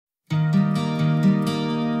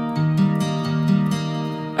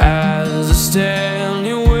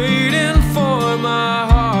standing waiting for my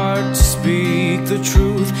heart to speak the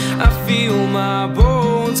truth. I feel my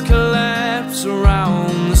bones collapse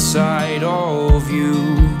around the sight of you.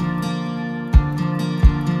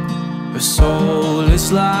 Her soul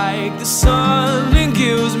is like the sun and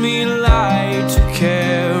gives me light to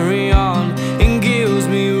carry on, and gives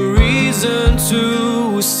me reason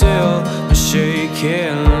to still her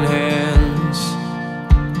shaking hands.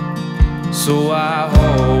 So I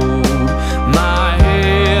hold my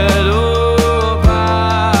head up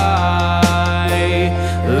high.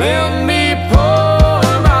 Let me pour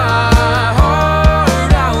my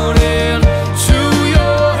heart out into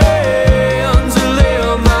your hands, and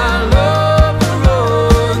let my love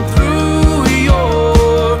run through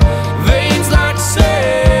your veins like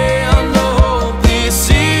sand. Oh, this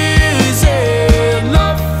is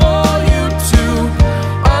enough for you to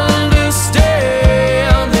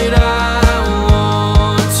understand that I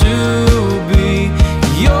want to be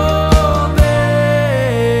your man.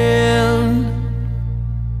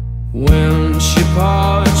 When she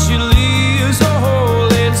parts, she leaves a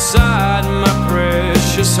hole inside my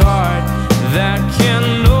precious heart that can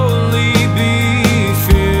only be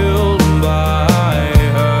filled by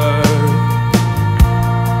her.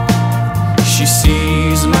 She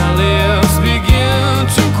sees my lips begin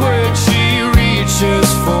to quake. She reaches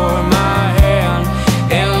for my hand,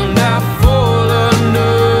 and I fall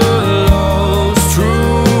under love's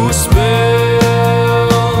true spell.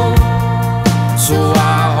 So I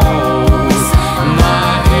hold my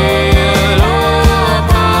head up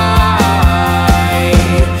high.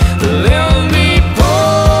 Let me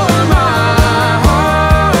pour my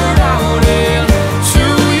heart out into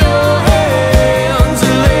your hands,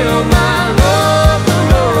 and let my love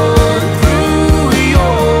run through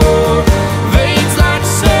your veins like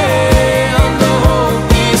sand. Oh,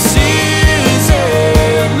 this is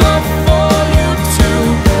enough for you to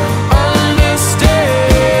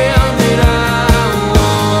understand that I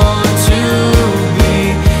want to be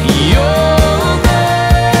your man.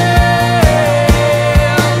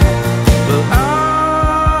 But I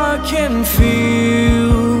can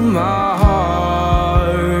feel my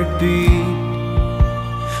heartbeat.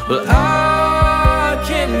 Well, I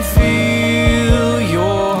can feel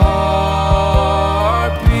your heartbeat.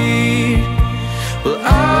 Well, I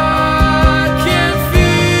can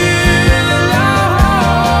feel our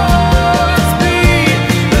hearts beat.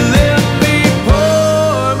 Let me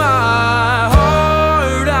pour my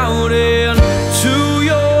heart out into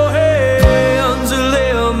your hands, and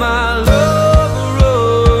let my love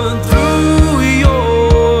run through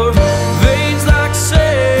your veins like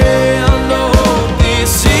sand. Oh,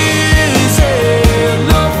 this is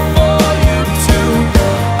enough for you to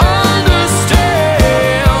understand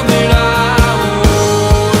that I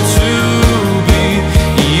want to be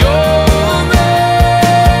your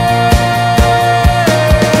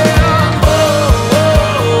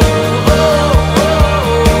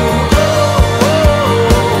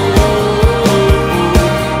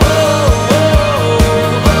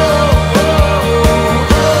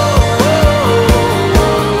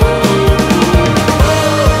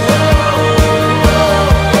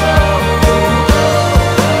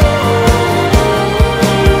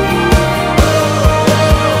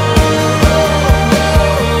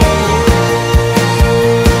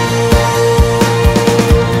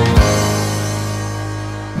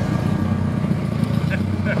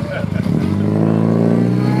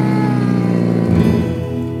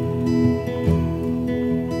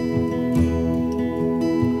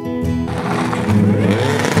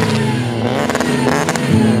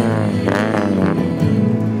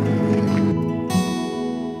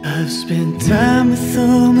I've spent time with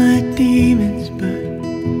all my demons, but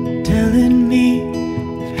telling me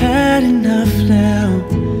I've had enough now.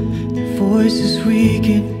 The voice is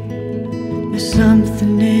weakened, there's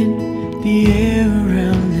something in the air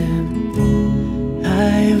around them. I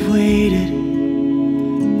have waited,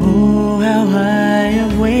 oh how I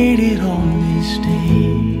have waited on this day.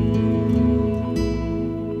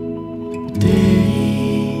 The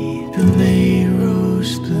day the late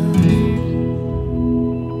rose blooms.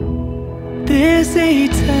 There's a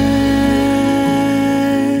time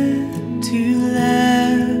to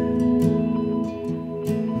laugh,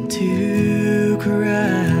 to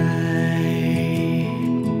cry,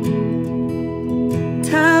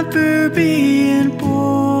 time for being born,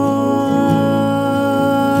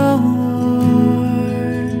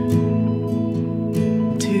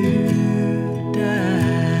 to die.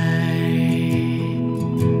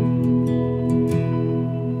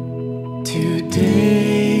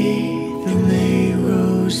 Today the late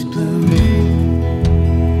rose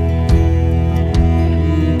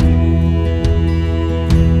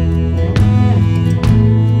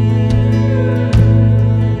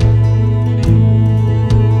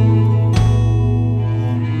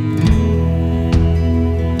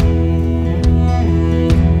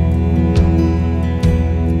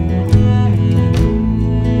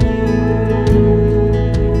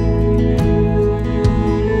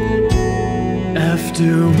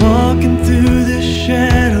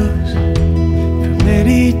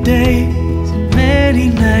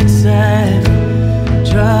nights I've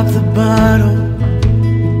dropped the bottle.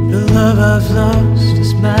 The love I've lost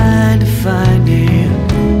is mine to find it.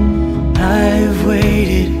 I've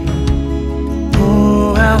waited.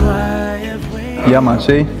 Oh, how I have waited. Ja,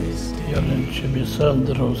 Maciej, biorę Ciebie,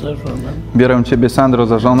 Sandro, za żonę biorę Ciebie, Sandro,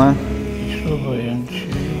 za żonę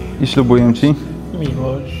i ślubuję Ci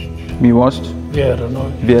miłość,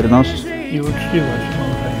 wierność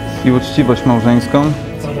i uczciwość małżeńską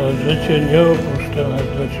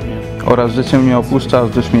oraz że Cię nie opuszczę aż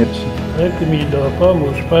do śmierci. Tak mi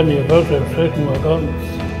dopomóż, Panie Boże Wszechmogący.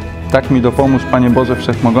 Tak mi dopomóż, Panie Boże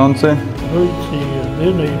Wszechmogący, w Trójcy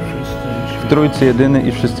jedyny i wszyscy święci. w Trójcy jedyny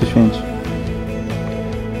i wszyscy święci.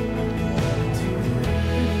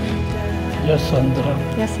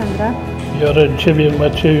 Ja, Sandra, biorę Ciebie,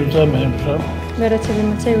 Macieju, za męża.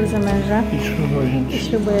 I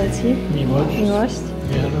ślubuję Ci miłość,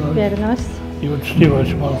 wierność i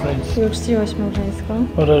uczciwość małżeńską.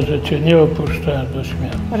 Oraz że Cię nie opuszczę aż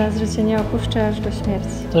do śmierci.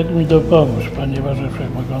 Tak mi dopomóż, Panie Boże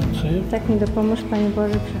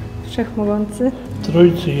Wszechmogący. W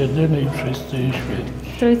Trójcy jedyny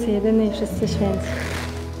i wszyscy święci.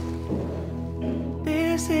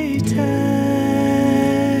 There's a time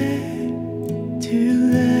to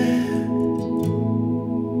laugh,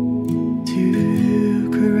 to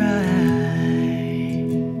cry,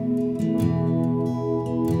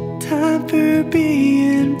 time for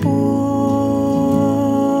being born,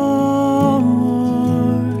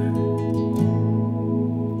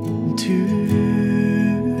 to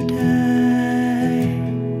die.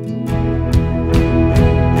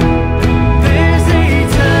 There's a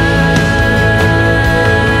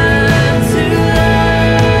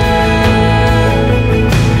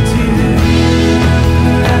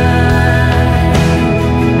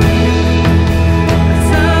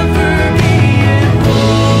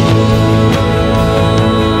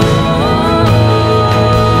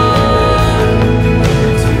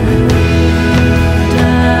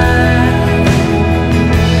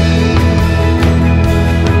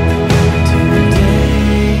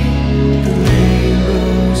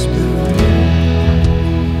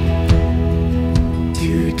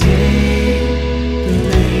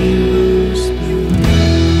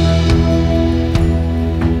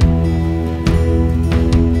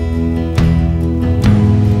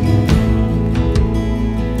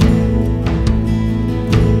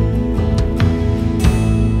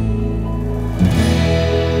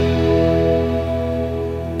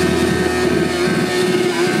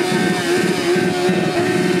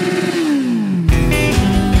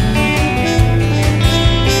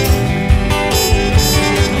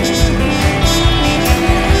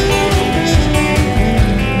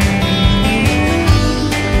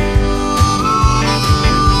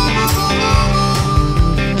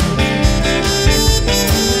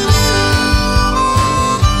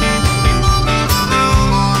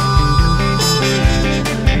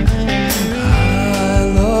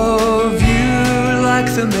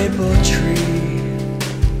the maple tree,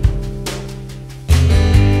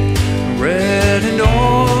 red and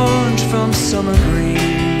orange from summer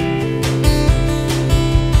green.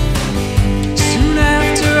 Soon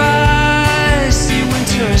after I see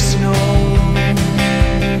winter snow,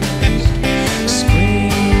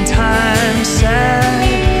 springtime sad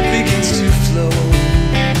begins to flow.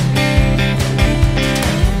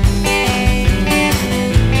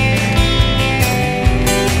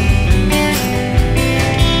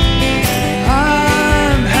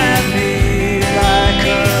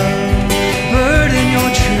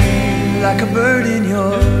 Like a bird in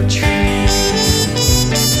your tree.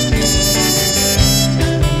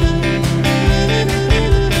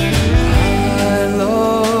 I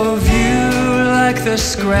love you like the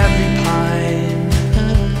scrabbly pine,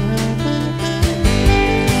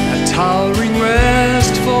 a towering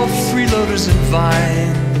rest for freeloaders and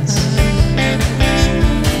vines.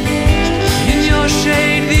 In your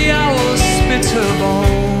shade the owl spits her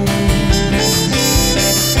bones.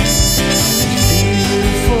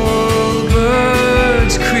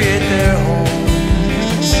 Birds create their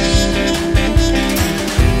homes.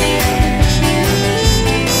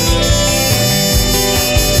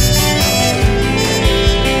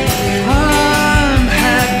 I'm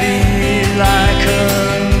happy like a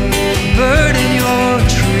bird in your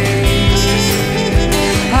tree.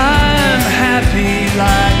 I'm happy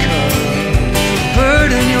like a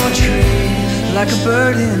bird in your tree, like a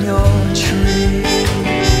bird in your tree.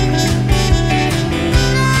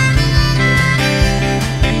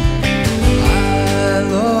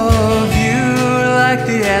 Like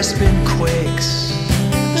the aspen quakes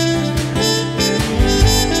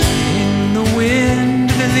in the wind,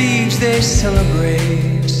 the leaves they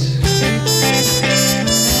celebrate.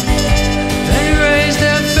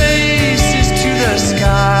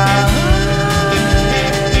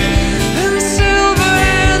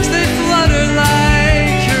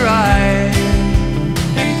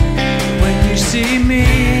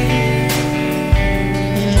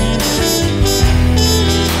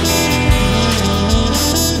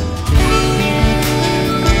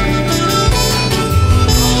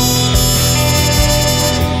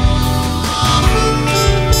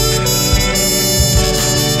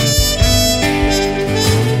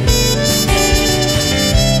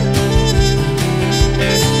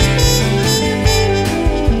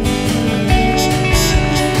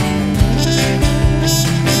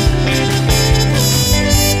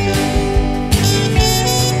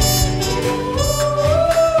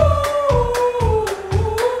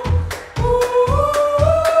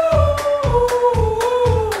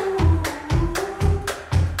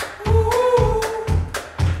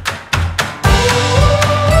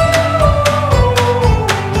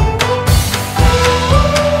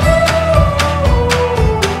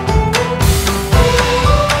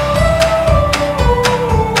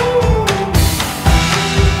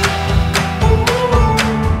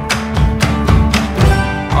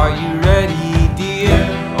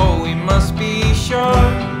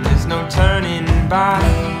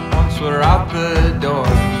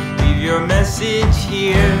 message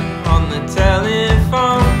here on the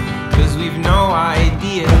telephone, 'cause we've no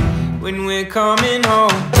idea when we're coming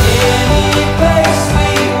home. Any place we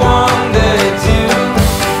wander to,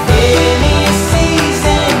 any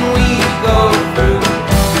season we go through,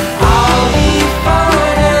 I'll be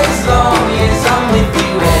fine as long as I'm with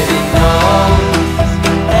you. Heaven knows,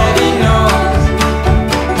 heaven knows.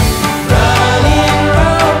 Running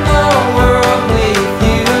round the world with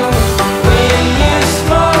you, when you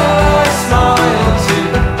smile, I smile too.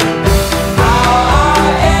 How I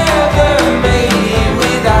ever made it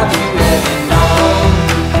without you. Heaven knows,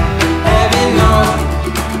 heaven knows.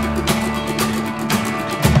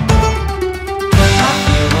 I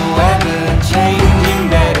feel the weather changing,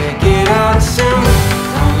 better get out soon.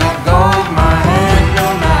 Don't let go of my hand, no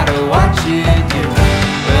matter what you do.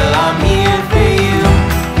 Well, I'm here for you,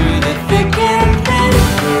 through the thick and thin.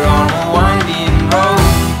 We're on a winding road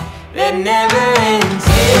that never ends.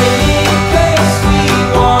 Any place we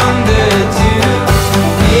wander to,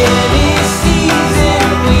 any season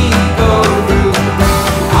we go through,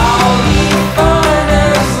 I'll be fine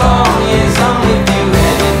as long as I'm with you.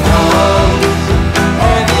 Heaven knows,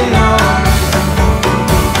 heaven knows.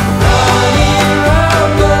 Running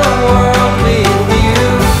round the world with you,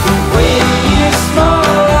 when you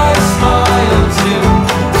smile, I smile too.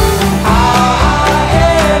 How I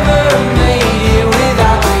ever made it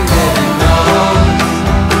without you. Heaven knows,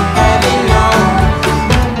 heaven knows.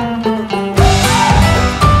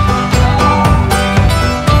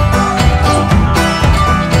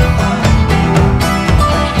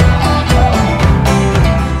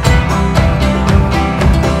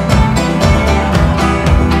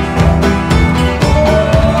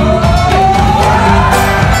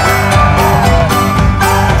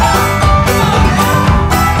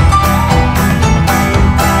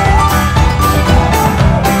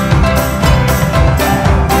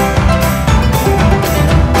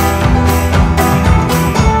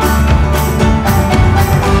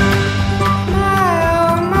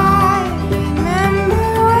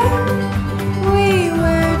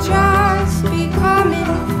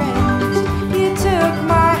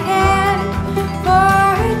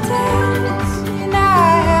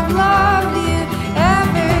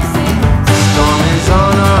 Storm is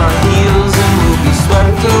on our heels and we'll be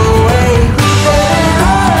swept away. We better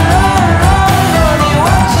run, honey,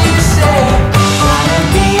 what you say? Wanna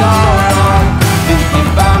be alright, with you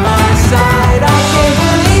by my side. I can't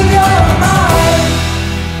believe you're mine.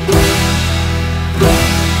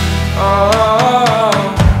 Oh,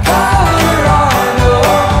 Colorado,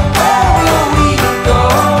 where will we go?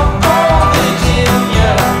 Oh,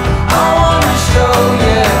 Virginia, I wanna show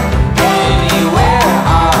you. Anywhere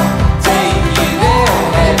I'll take you there.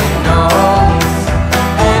 Heaven knows,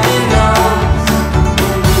 heaven knows.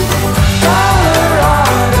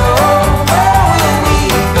 Colorado, where will we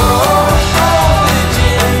go? Oh,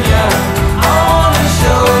 Virginia, I wanna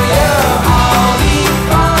show you. I'll be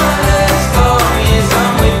fine as long as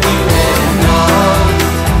I'm with you. Heaven knows,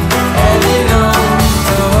 heaven knows.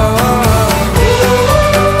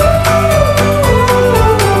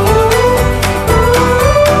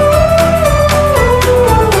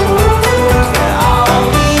 I'll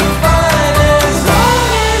be fine as long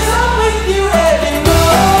as I'm with you. Heaven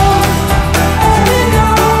knows, heaven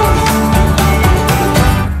knows.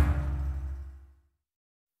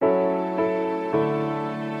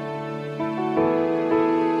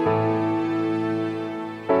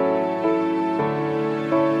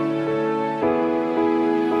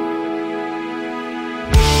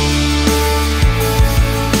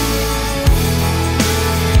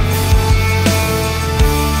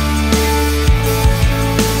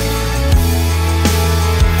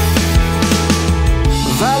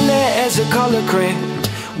 Violet as a color crayon.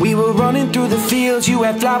 We were running through the fields, you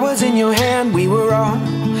had flowers in your hand. We were all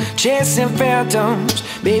chasing phantoms.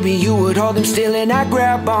 Baby, you would hold them still and I'd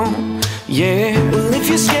grab on. Yeah, well, if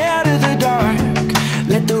you're scared of the dark,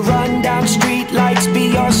 let the rundown street lights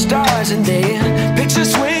be your stars. And then picture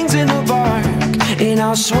swings in the park, and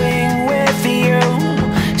I'll swing with you.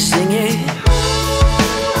 Sing it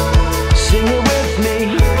with me.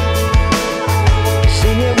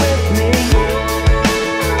 Sing it with me.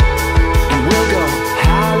 And we'll go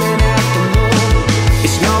howling at the moon.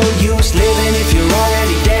 It's no use living if you're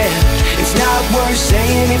already dead. It's not worth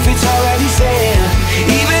saying if it's already said.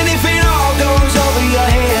 Even if it all goes over your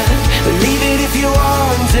head, believe it if you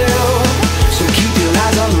want to. So keep your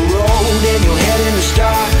eyes on the road and your head in the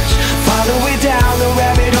stars. Follow it down the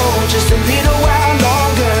rabbit hole. Just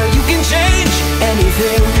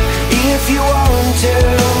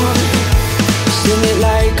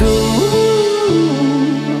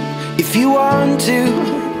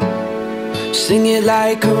Sing it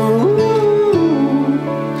like ooh,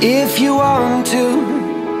 if you want to.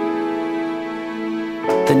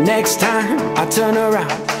 The next time I turn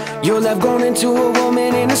around, you'll have grown into a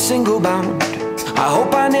woman in a single bound. I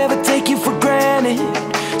hope I never take you for granted.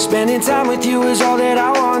 Spending time with you is all that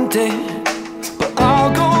I wanted. But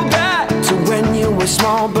I'll go back to when you were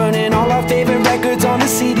small, burning all our favorite records on the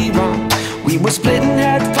CD-ROM. We were splitting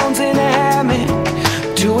headphones in a hammock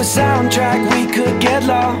to a soundtrack we could get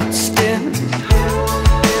lost in.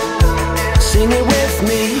 Sing it with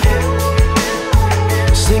me,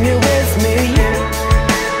 sing it with me,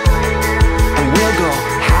 and we'll go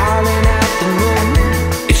howling at the moon.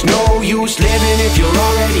 It's no use living if you're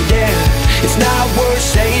already there. It's not worth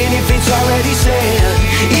saying if it's already said.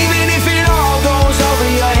 Even if it all goes over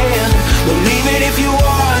your head, believe it if you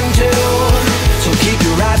want to. So keep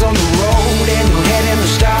your eyes on the road and your head in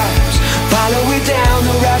the stars. Follow it down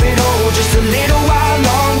the rabbit hole just a little while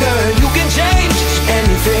longer. You can change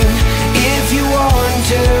anything if you want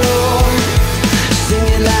to. Sing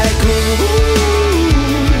it like ooh,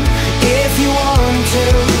 if you want to.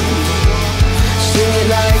 Sing it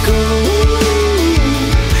like ooh,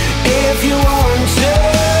 if you want to.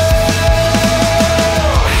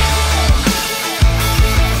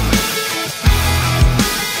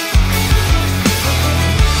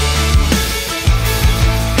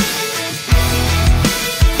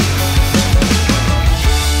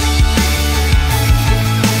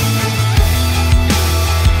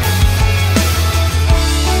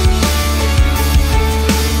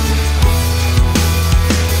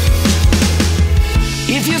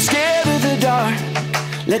 If you're scared of the dark,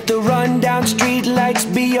 let the rundown street lights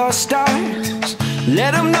be your stars.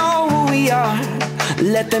 Let them know who we are,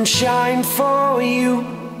 let them shine for you.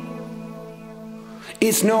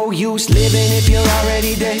 It's no use living if you're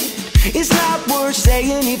already dead. It's not worth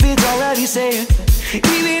saying if it's already said.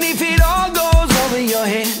 Even if it all goes over your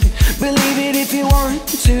head, believe it if you want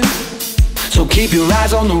to. So keep your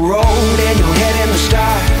eyes on the road and your head in the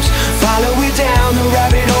stars. Follow it down the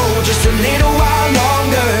rabbit hole just a little while longer.